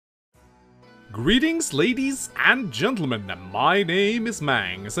Greetings ladies and gentlemen, my name is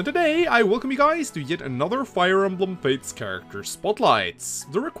Mangs, and today I welcome you guys to yet another Fire Emblem Fates character spotlights.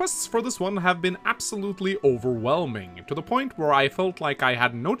 The requests for this one have been absolutely overwhelming, to the point where I felt like I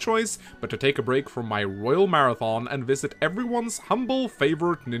had no choice but to take a break from my royal marathon and visit everyone's humble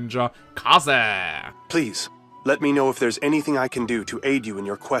favorite ninja, Kaze. Please, let me know if there's anything I can do to aid you in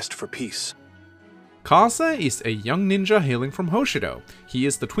your quest for peace. Kaze is a young ninja hailing from Hoshido. He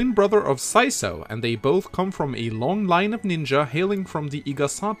is the twin brother of Saizo, and they both come from a long line of ninja hailing from the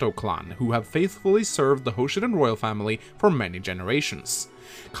Igasato clan, who have faithfully served the Hoshidan royal family for many generations.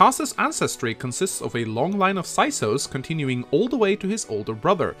 Kaze's ancestry consists of a long line of Saizos continuing all the way to his older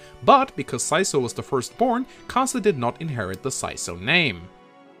brother, but because Saizo was the firstborn, Kaze did not inherit the Saizo name.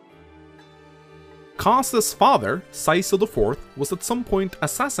 Kaze's father, Saizo IV, was at some point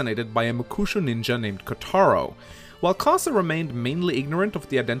assassinated by a Mukusho ninja named Kotaro. While Kaze remained mainly ignorant of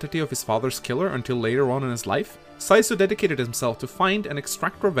the identity of his father's killer until later on in his life, Saizo dedicated himself to find and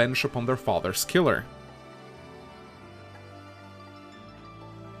extract revenge upon their father's killer.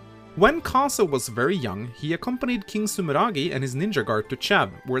 When Kaze was very young, he accompanied King Sumeragi and his ninja guard to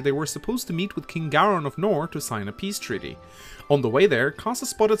Cheb, where they were supposed to meet with King Garon of Nor to sign a peace treaty. On the way there, Kaze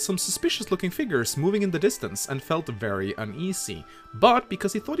spotted some suspicious-looking figures moving in the distance and felt very uneasy, but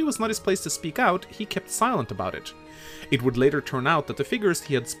because he thought it was not his place to speak out, he kept silent about it. It would later turn out that the figures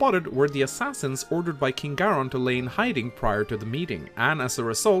he had spotted were the assassins ordered by King Garon to lay in hiding prior to the meeting, and as a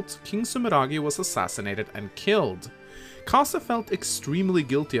result, King Sumeragi was assassinated and killed. Kaze felt extremely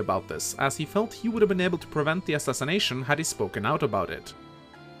guilty about this, as he felt he would have been able to prevent the assassination had he spoken out about it.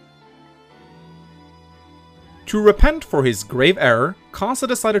 To repent for his grave error, Kaze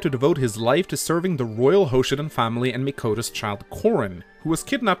decided to devote his life to serving the royal Hoshidan family and Mikoto's child Korin, who was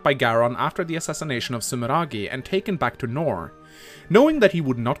kidnapped by Garon after the assassination of Sumeragi and taken back to Nor. Knowing that he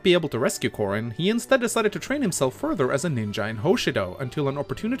would not be able to rescue Korin, he instead decided to train himself further as a ninja in Hoshido until an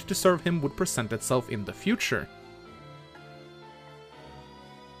opportunity to serve him would present itself in the future.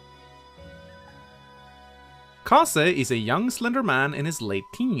 Kaze is a young slender man in his late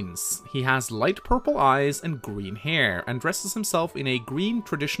teens. He has light purple eyes and green hair, and dresses himself in a green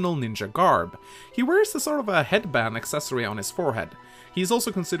traditional ninja garb. He wears a sort of a headband accessory on his forehead. He is also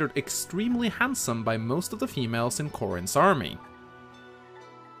considered extremely handsome by most of the females in Korin's army.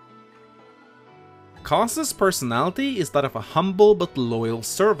 Kaze's personality is that of a humble but loyal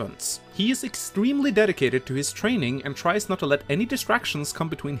servant. He is extremely dedicated to his training and tries not to let any distractions come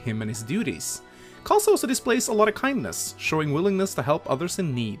between him and his duties. Kaze also displays a lot of kindness, showing willingness to help others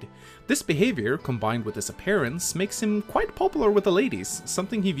in need. This behavior, combined with his appearance, makes him quite popular with the ladies,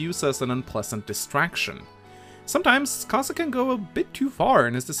 something he views as an unpleasant distraction. Sometimes, Kaze can go a bit too far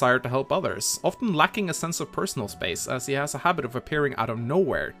in his desire to help others, often lacking a sense of personal space, as he has a habit of appearing out of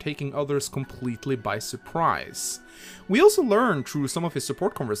nowhere, taking others completely by surprise. We also learn through some of his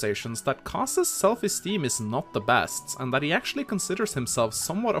support conversations that Kaze's self-esteem is not the best, and that he actually considers himself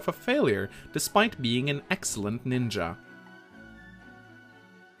somewhat of a failure despite being an excellent ninja.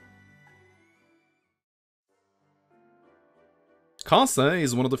 Kaze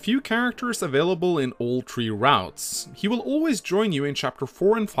is one of the few characters available in all 3 routes. He will always join you in Chapter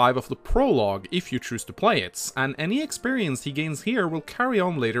 4 and 5 of the prologue if you choose to play it, and any experience he gains here will carry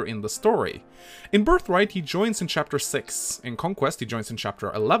on later in the story. In Birthright he joins in Chapter 6, in Conquest he joins in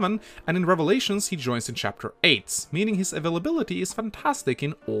Chapter 11, and in Revelations he joins in Chapter 8, meaning his availability is fantastic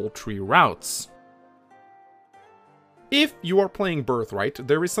in all 3 routes. If you are playing Birthright,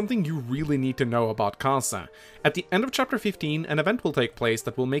 there is something you really need to know about Kaze. At the end of Chapter 15, an event will take place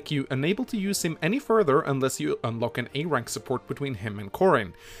that will make you unable to use him any further unless you unlock an A rank support between him and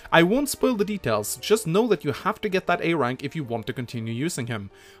Korin. I won't spoil the details, just know that you have to get that A rank if you want to continue using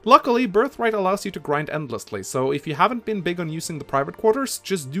him. Luckily, Birthright allows you to grind endlessly, so if you haven't been big on using the private quarters,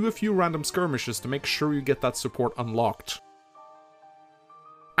 just do a few random skirmishes to make sure you get that support unlocked.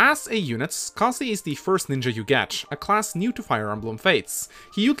 As a unit, Kaze is the first ninja you get, a class new to Fire Emblem Fates.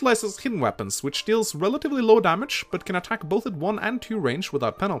 He utilizes hidden weapons, which deals relatively low damage, but can attack both at 1 and 2 range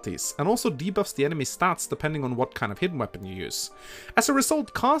without penalties, and also debuffs the enemy's stats depending on what kind of hidden weapon you use. As a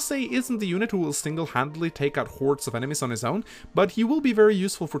result, Kaze isn't the unit who will single-handedly take out hordes of enemies on his own, but he will be very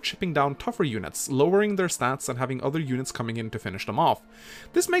useful for chipping down tougher units, lowering their stats and having other units coming in to finish them off.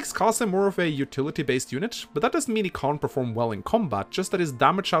 This makes Kaze more of a utility-based unit, but that doesn't mean he can't perform well in combat, just that his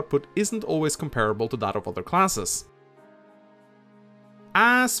damage output isn't always comparable to that of other classes.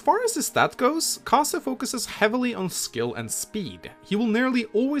 As far as his stat goes, Kaze focuses heavily on skill and speed. He will nearly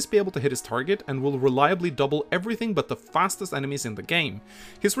always be able to hit his target and will reliably double everything but the fastest enemies in the game.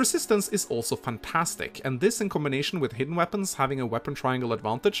 His resistance is also fantastic, and this in combination with hidden weapons having a weapon triangle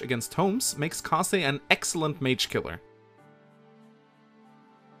advantage against homes makes Kaze an excellent mage killer.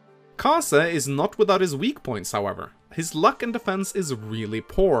 Kaze is not without his weak points, however. His luck and defense is really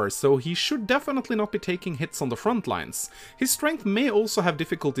poor, so he should definitely not be taking hits on the front lines. His strength may also have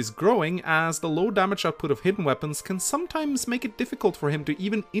difficulties growing, as the low damage output of hidden weapons can sometimes make it difficult for him to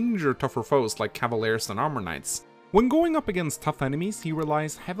even injure tougher foes like cavaliers and armor knights. When going up against tough enemies, he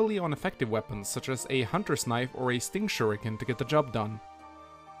relies heavily on effective weapons such as a hunter's knife or a sting shuriken to get the job done.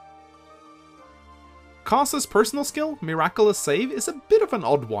 Kaze's personal skill, Miraculous Save, is a bit of an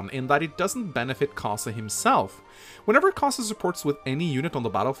odd one in that it doesn't benefit Kaze himself. Whenever Kaze supports with any unit on the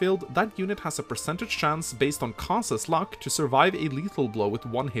battlefield, that unit has a percentage chance based on Kaze's luck to survive a lethal blow with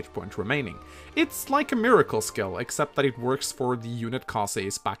 1 hit point remaining. It's like a miracle skill, except that it works for the unit Kaze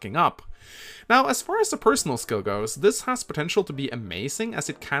is backing up. Now, as far as the personal skill goes, this has potential to be amazing as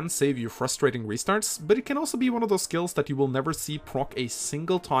it can save you frustrating restarts, but it can also be one of those skills that you will never see proc a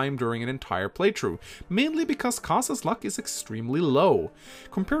single time during an entire playthrough, mainly because Kaze's luck is extremely low.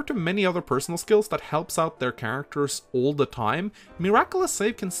 Compared to many other personal skills that helps out their characters all the time, Miraculous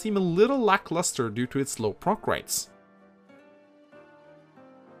Save can seem a little lackluster due to its low proc rates.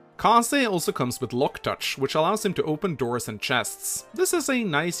 Kaze also comes with Lock Touch, which allows him to open doors and chests. This is a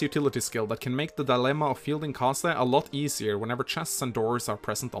nice utility skill that can make the dilemma of fielding Kaze a lot easier whenever chests and doors are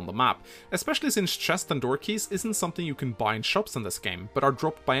present on the map, especially since chest and door keys isn't something you can buy in shops in this game, but are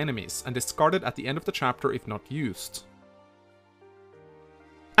dropped by enemies and discarded at the end of the chapter if not used.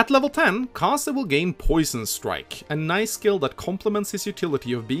 At level 10, Kaze will gain Poison Strike, a nice skill that complements his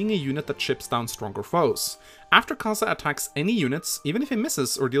utility of being a unit that chips down stronger foes. After Kaze attacks any units, even if he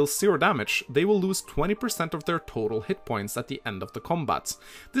misses or deals 0 damage, they will lose 20% of their total hit points at the end of the combat.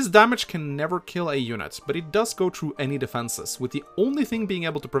 This damage can never kill a unit, but it does go through any defenses, with the only thing being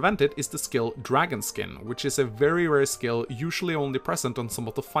able to prevent it is the skill Dragon Skin, which is a very rare skill usually only present on some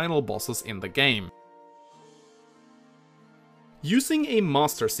of the final bosses in the game. Using a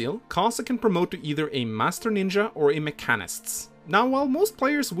Master Seal, Kaze can promote to either a Master Ninja or a Mechanists. Now, while most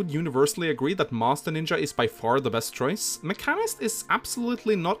players would universally agree that Master Ninja is by far the best choice, Mechanist is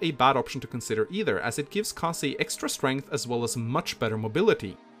absolutely not a bad option to consider either, as it gives Kaze extra strength as well as much better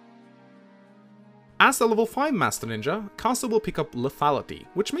mobility. As a level 5 Master Ninja, Kaze will pick up Lethality,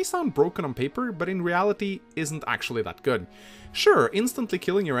 which may sound broken on paper, but in reality isn't actually that good. Sure, instantly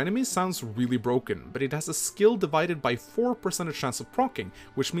killing your enemies sounds really broken, but it has a skill divided by 4% chance of proccing,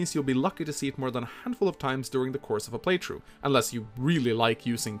 which means you'll be lucky to see it more than a handful of times during the course of a playthrough, unless you really like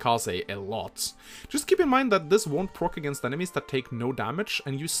using Kaze a lot. Just keep in mind that this won't proc against enemies that take no damage,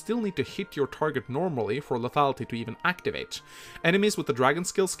 and you still need to hit your target normally for Lethality to even activate. Enemies with the Dragon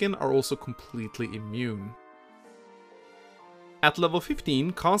Skill skin are also completely immune. At level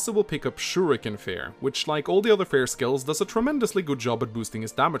 15, Kaze will pick up Shuriken Fear, which like all the other Fear skills does a tremendously good job at boosting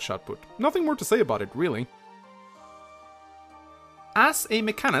his damage output. Nothing more to say about it, really. As a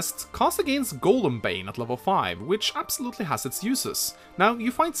Mechanist, Kaze gains Golem Bane at level 5, which absolutely has its uses. Now,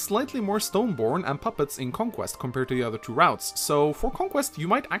 you find slightly more Stoneborn and Puppets in Conquest compared to the other two routes, so for Conquest you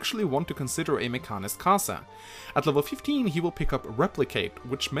might actually want to consider a Mechanist Kaze. At level 15 he will pick up Replicate,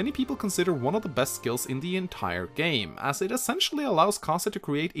 which many people consider one of the best skills in the entire game, as it essentially allows Kaze to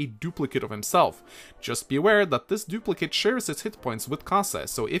create a duplicate of himself. Just be aware that this duplicate shares its hit points with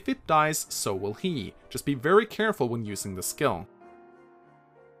Kaze, so if it dies, so will he. Just be very careful when using the skill.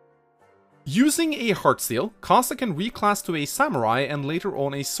 Using a Heart Seal, Kaze can reclass to a Samurai and later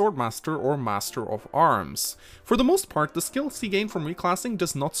on a Swordmaster or Master of Arms. For the most part, the skills he gained from reclassing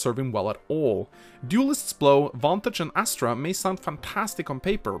does not serve him well at all. Duelist's Blow, Vantage and Astra may sound fantastic on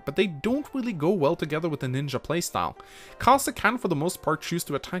paper, but they don't really go well together with the ninja playstyle. Kaze can for the most part choose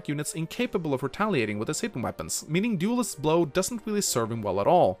to attack units incapable of retaliating with his hidden weapons, meaning Duelist's Blow doesn't really serve him well at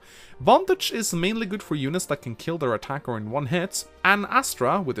all. Vantage is mainly good for units that can kill their attacker in one hit, and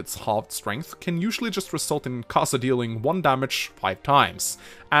Astra, with its halved strength, can usually just result in Kaze dealing 1 damage 5 times.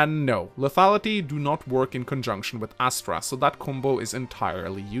 And no, Lethality do not work in conjunction with Astra, so that combo is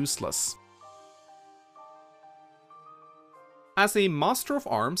entirely useless. As a Master of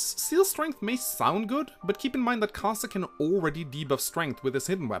Arms, Seal Strength may sound good, but keep in mind that Kaze can already debuff Strength with his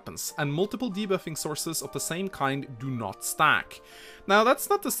hidden weapons, and multiple debuffing sources of the same kind do not stack. Now that's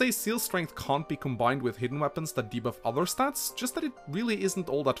not to say Seal Strength can't be combined with hidden weapons that debuff other stats, just that it really isn't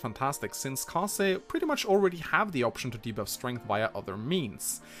all that fantastic, since Kaze pretty much already have the option to debuff Strength via other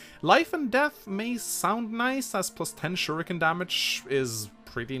means. Life and Death may sound nice, as plus 10 shuriken damage is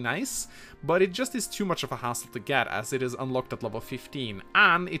pretty nice, but it just is too much of a hassle to get as it is unlocked at level 15,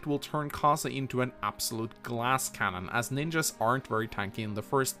 and it will turn Kaze into an absolute glass cannon, as ninjas aren't very tanky in the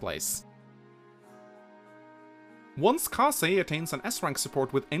first place. Once Kaze attains an S-rank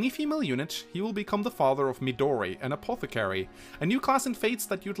support with any female unit, he will become the father of Midori, an apothecary, a new class in Fates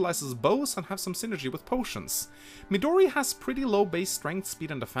that utilizes bows and have some synergy with potions. Midori has pretty low base strength,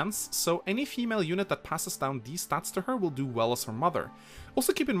 speed and defense, so any female unit that passes down these stats to her will do well as her mother.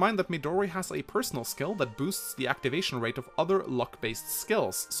 Also keep in mind that Midori has a personal skill that boosts the activation rate of other luck-based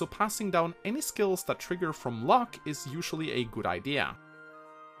skills, so passing down any skills that trigger from luck is usually a good idea.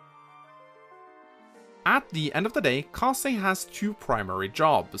 At the end of the day, Kaze has two primary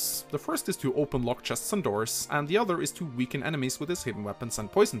jobs. The first is to open lock chests and doors, and the other is to weaken enemies with his hidden weapons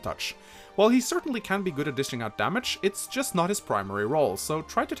and poison touch. While he certainly can be good at dishing out damage, it's just not his primary role, so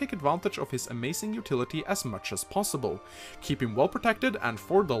try to take advantage of his amazing utility as much as possible. Keep him well protected, and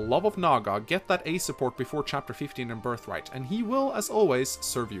for the love of Naga, get that A support before chapter 15 in Birthright, and he will, as always,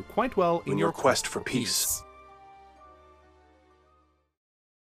 serve you quite well in your quest for peace.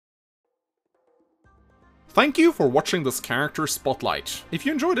 Thank you for watching this character spotlight. If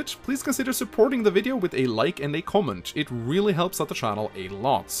you enjoyed it, please consider supporting the video with a like and a comment. It really helps out the channel a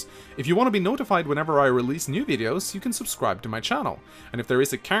lot. If you want to be notified whenever I release new videos, you can subscribe to my channel. And if there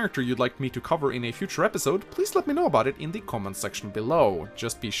is a character you'd like me to cover in a future episode, please let me know about it in the comment section below.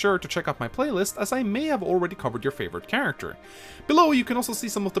 Just be sure to check out my playlist, as I may have already covered your favorite character. Below you can also see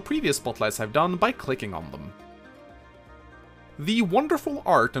some of the previous spotlights I've done by clicking on them. The wonderful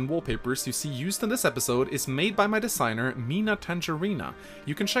art and wallpapers you see used in this episode is made by my designer, Mina Tangerina.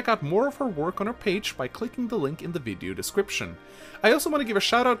 You can check out more of her work on her page by clicking the link in the video description. I also want to give a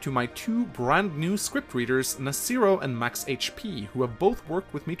shout out to my two brand new script readers, Nasiro and Max HP, who have both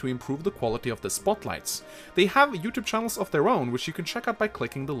worked with me to improve the quality of the spotlights. They have YouTube channels of their own, which you can check out by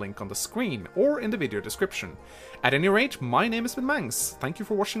clicking the link on the screen, or in the video description. At any rate, my name has been Mangs. Thank you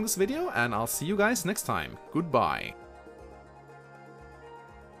for watching this video, and I'll see you guys next time. Goodbye.